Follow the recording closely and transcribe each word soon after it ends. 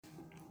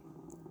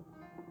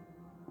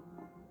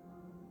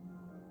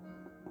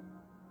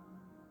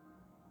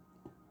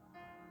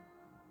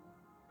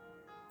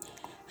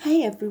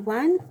Hi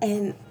everyone,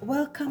 and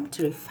welcome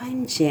to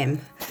Refined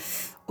Gem.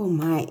 Oh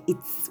my,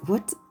 it's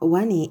what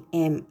 1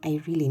 a.m. I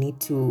really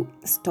need to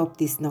stop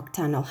this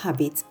nocturnal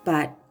habit,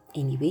 but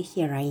anyway,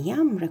 here I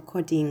am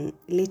recording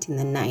late in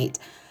the night.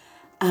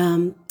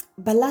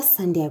 But last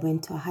Sunday I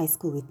went to a high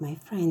school with my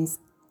friends.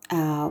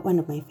 One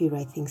of my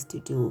favorite things to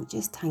do,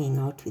 just hanging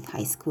out with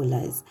high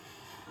schoolers.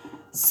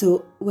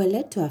 So we're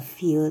led to a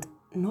field,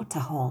 not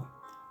a hall,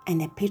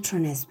 and the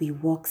patron as we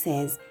walk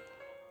says,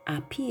 our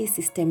PA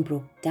system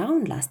broke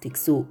down last week,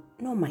 so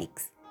no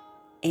mics.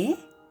 Eh?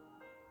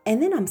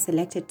 And then I'm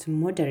selected to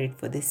moderate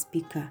for the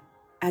speaker.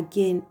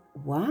 Again,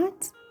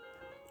 what?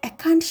 I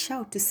can't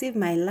shout to save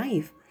my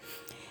life.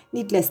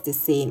 Needless to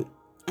say,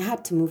 I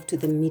had to move to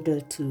the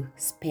middle to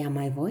spare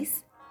my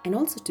voice and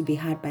also to be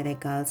heard by the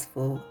girls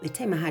for the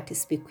time I had to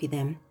speak with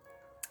them.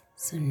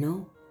 So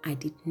no, I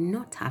did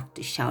not have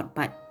to shout,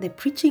 but the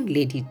preaching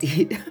lady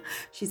did.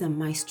 She's a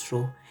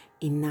maestro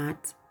in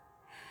that.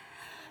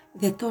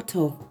 The thought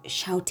of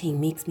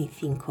shouting makes me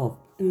think of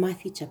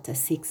Mathew chapter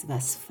 6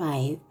 verse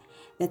 5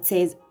 that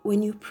says,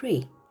 when you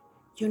pray,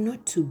 you're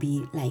not to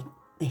be like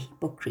the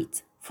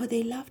hypocrites, for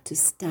they love to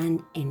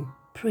stand and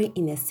pray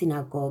in the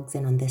synagogues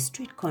and on the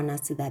street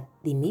corners so that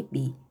they may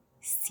be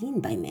seen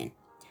by men.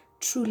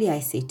 Truly I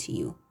say to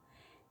you,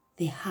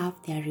 they have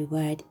their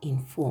reward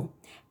in full.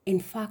 In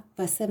fact,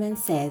 verse 7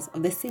 says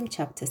of the same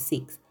chapter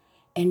 6,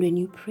 and when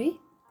you pray,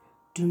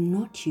 do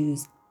not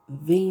use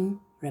vain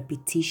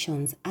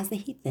repetitions as the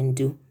heathen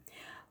do,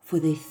 for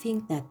they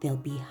think that they'll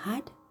be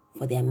heard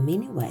for their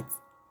many words.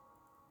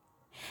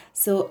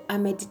 So our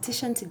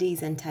meditation today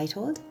is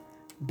entitled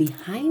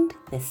Behind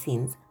the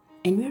Scenes,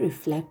 and we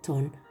reflect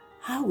on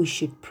how we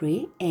should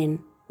pray and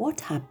what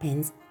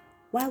happens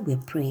while we're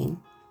praying.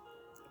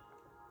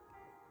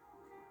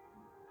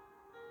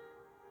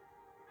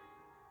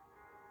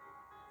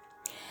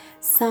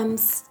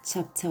 Psalms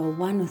chapter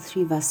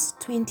 103 verse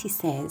 20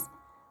 says,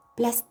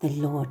 bless the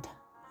Lord,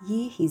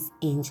 ye his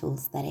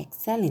angels that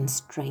excel in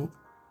strength,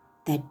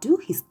 that do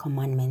his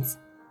commandments,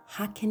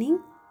 hearkening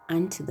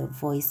unto the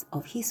voice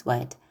of his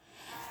word.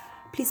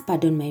 Please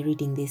pardon my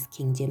reading this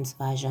King James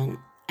Version.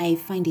 I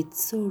find it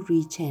so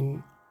rich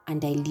and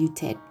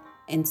undiluted.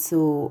 And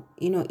so,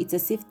 it's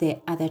as if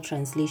the other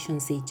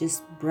translations, they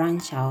just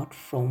branch out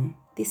from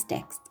this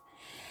text.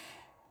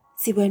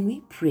 See, when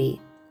we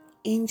pray,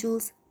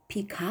 angels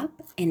pick up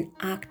and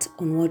act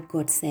on what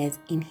God says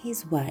in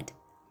his word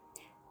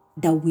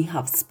that we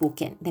have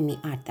spoken. Let me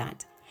add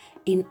that.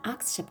 In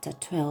Acts chapter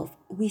 12,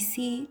 we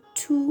see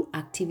two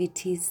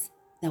activities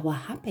that were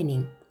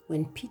happening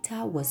when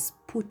Peter was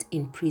put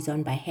in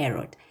prison by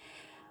Herod.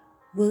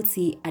 We'll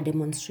see a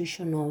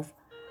demonstration of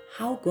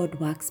how God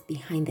works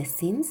behind the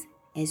scenes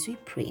as we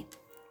pray.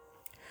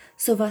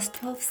 So verse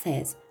 12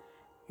 says,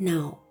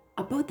 now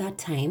about that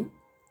time,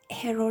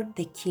 Herod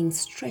the king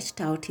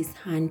stretched out his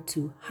hand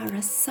to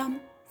harass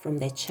some from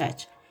the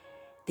church.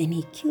 Then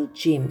he killed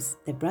James,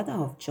 the brother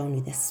of John,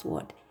 with a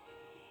sword.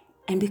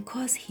 And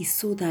because he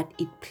saw that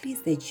it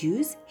pleased the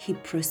Jews, he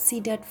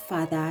proceeded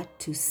further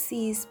to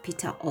seize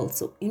Peter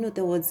also.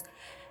 There was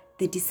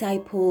the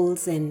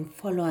disciples and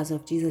followers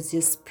of Jesus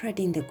just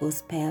spreading the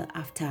gospel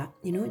after,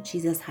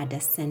 Jesus had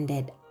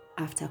ascended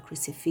after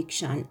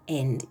crucifixion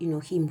and,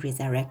 him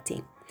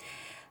resurrecting.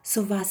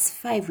 So verse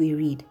 5 we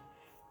read,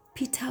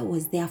 Peter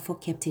was therefore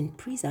kept in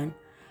prison,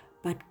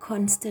 but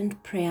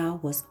constant prayer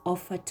was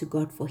offered to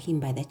God for him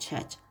by the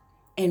church.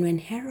 And when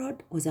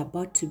Herod was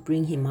about to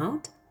bring him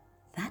out,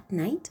 that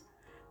night,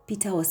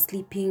 Peter was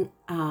sleeping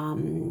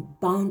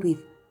bound with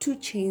two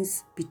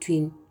chains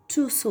between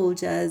two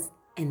soldiers,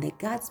 and the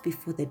guards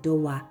before the door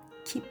were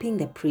keeping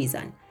the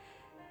prison.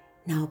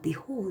 Now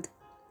behold,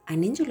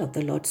 an angel of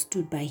the Lord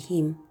stood by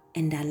him,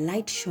 and a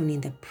light shone in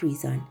the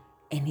prison,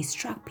 and he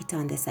struck Peter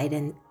on the side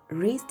and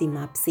raised him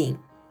up, saying,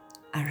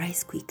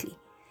 arise quickly.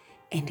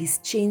 And his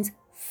chains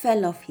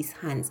fell off his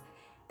hands.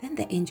 Then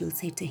the angel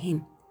said to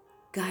him,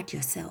 guard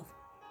yourself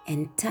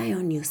and tie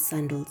on your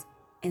sandals.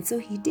 And so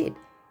he did.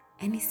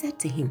 And he said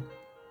to him,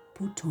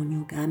 put on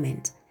your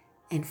garment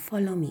and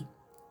follow me.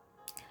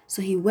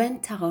 So he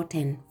went out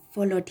and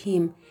followed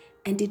him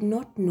and did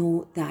not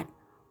know that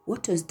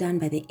what was done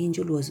by the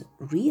angel was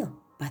real,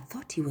 but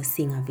thought he was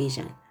seeing a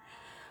vision.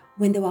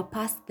 When they were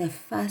past the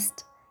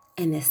first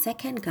and the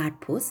second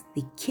guard post,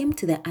 they came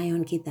to the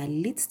iron gate that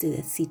leads to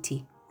the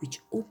city,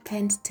 which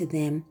opened to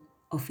them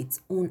of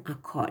its own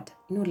accord.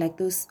 Like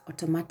those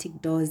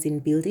automatic doors in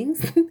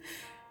buildings.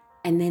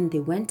 And then they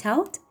went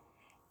out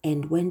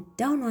and went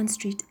down one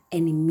street,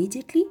 and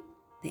immediately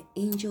the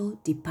angel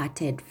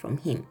departed from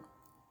him.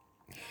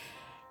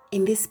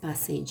 In this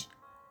passage,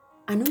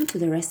 unknown to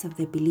the rest of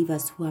the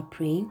believers who are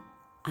praying,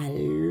 a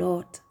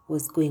lot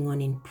was going on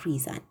in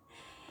prison.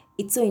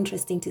 It's so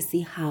interesting to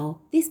see how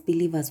these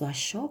believers were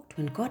shocked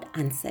when God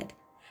answered.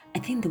 I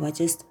think they were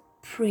just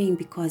praying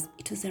because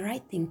it was the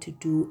right thing to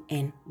do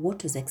and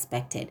what was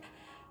expected.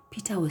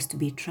 Peter was to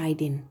be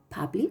tried in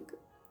public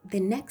the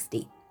next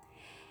day.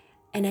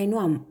 And I know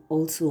I'm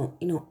also,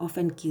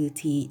 often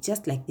guilty,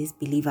 just like these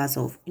believers,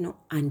 of,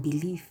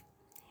 unbelief.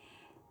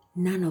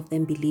 None of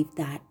them believed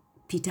that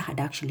Peter had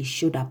actually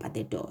showed up at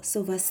the door.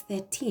 So verse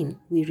 13,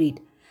 we read,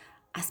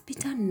 as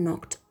Peter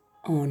knocked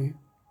on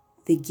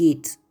the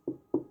gate,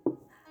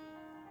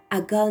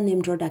 a girl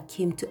named Rhoda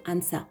came to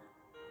answer.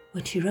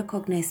 When she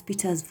recognized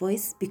Peter's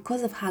voice,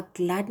 because of her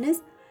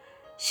gladness,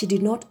 she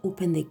did not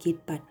open the gate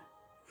but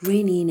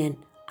ran in and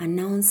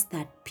announced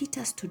that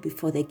Peter stood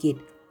before the gate.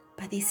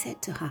 But they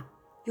said to her,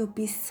 "You're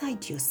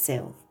beside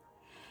yourself."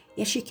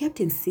 Yet she kept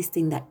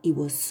insisting that it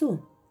was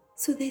so.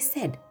 So they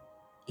said,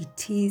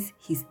 "It is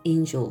his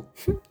angel."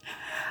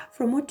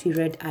 From what we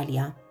read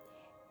earlier,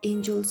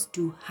 angels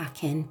do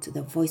hearken to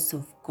the voice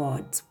of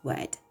God's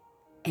word,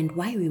 and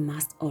why we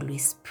must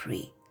always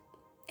pray.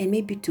 And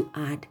maybe to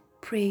add,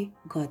 pray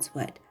God's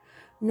word,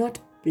 not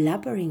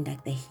blabbering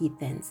like the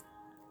heathens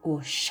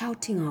or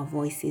shouting our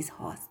voices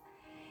hoarse.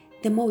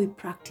 The more we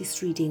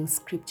practice reading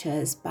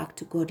scriptures back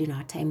to God in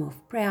our time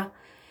of prayer,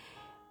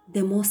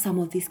 the more some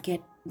of these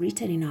get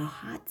written in our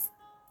hearts.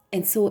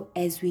 And so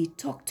as we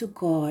talk to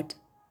God,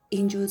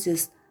 angels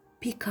just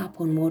pick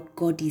up on what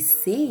God is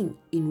saying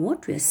in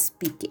what we're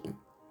speaking,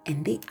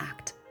 and they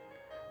act.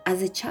 As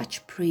the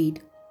church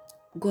prayed,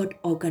 God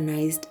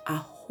organized a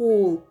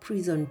whole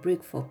prison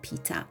break for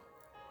Peter.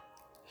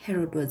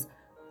 Herod was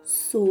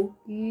so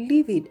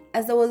livid,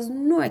 as there was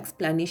no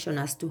explanation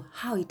as to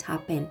how it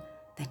happened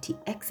that he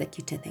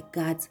executed the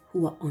guards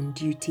who were on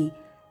duty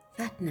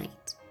that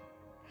night.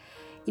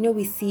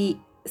 We see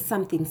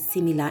something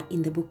similar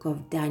in the book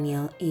of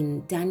Daniel,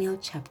 in Daniel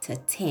chapter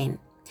 10.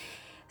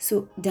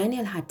 So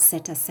Daniel had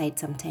set aside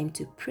some time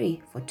to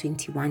pray for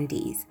 21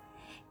 days.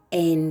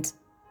 And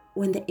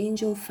when the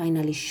angel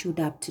finally showed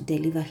up to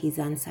deliver his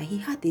answer, he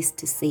had this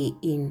to say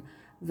in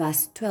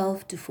verse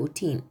 12 to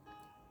 14.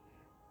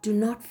 Do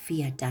not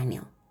fear,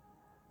 Daniel.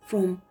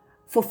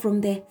 For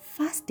from the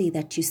first day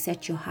that you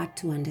set your heart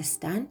to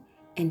understand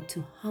and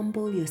to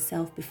humble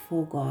yourself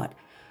before God,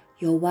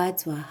 your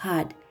words were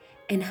heard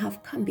and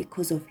have come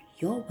because of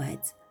your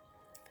words.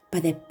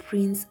 But the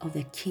prince of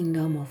the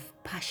kingdom of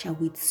Persia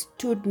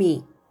withstood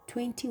me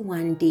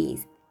 21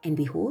 days, and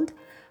behold,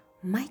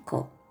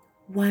 Michael,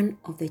 one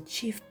of the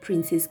chief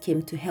princes,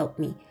 came to help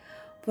me,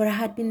 for I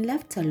had been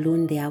left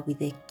alone there with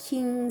the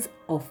kings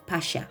of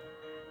Persia.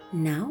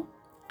 Now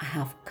I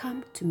have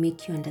come to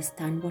make you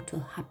understand what will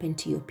happen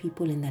to your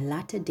people in the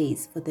latter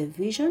days, for the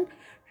vision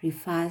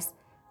refers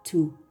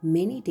to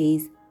many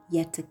days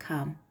yet to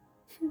come.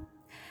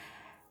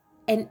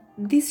 And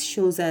this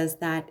shows us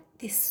that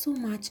there's so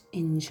much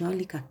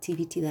angelic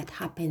activity that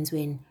happens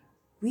when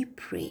we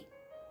pray.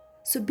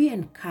 So be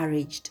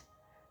encouraged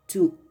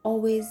to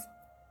always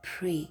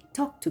pray.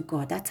 Talk to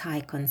God. That's how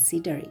I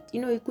consider it.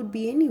 It could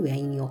be anywhere,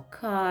 in your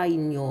car,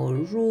 in your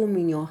room,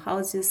 in your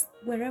house, just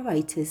wherever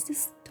it is.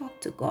 Just talk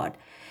to God.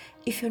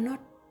 If you're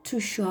not too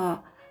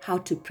sure how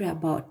to pray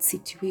about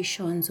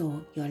situations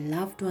or your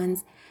loved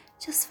ones,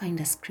 just find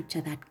a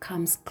scripture that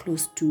comes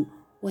close to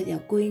what you're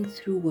going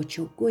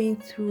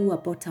through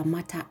about a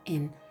matter,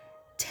 and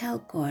tell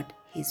God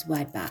his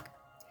word back.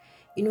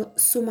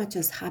 So much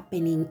is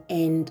happening,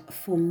 and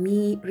for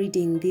me,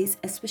 reading this,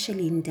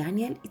 especially in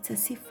Daniel, it's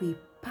as if we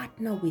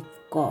partner with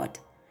God.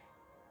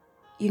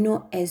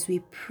 As we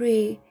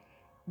pray,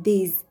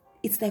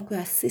 it's like we're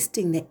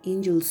assisting the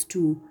angels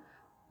to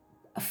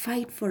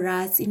fight for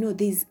us.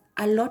 There's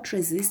a lot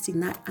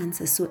resisting that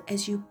answer. So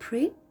as you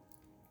pray,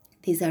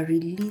 there's a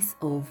release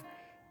of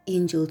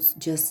angels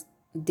just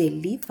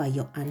deliver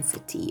your answer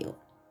to you.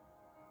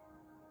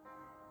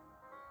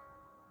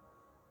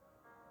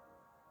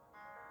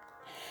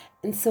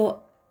 And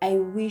so I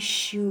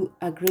wish you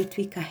a great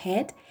week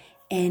ahead.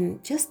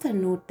 And just a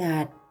note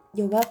that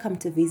you're welcome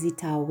to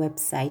visit our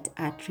website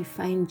at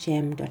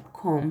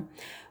refinegem.com.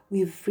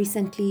 We've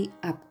recently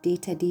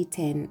updated it,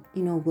 and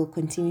we'll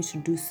continue to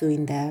do so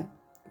in the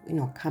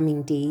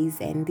coming days.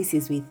 And this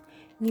is with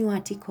new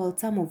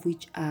articles, some of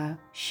which are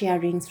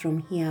sharings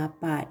from here,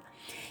 but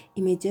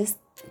it may just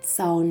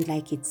sound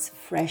like it's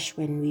fresh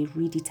when we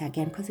read it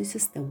again, because it's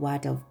just the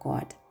word of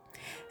God.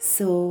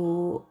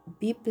 So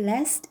be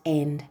blessed,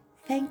 and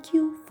thank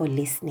you for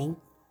listening.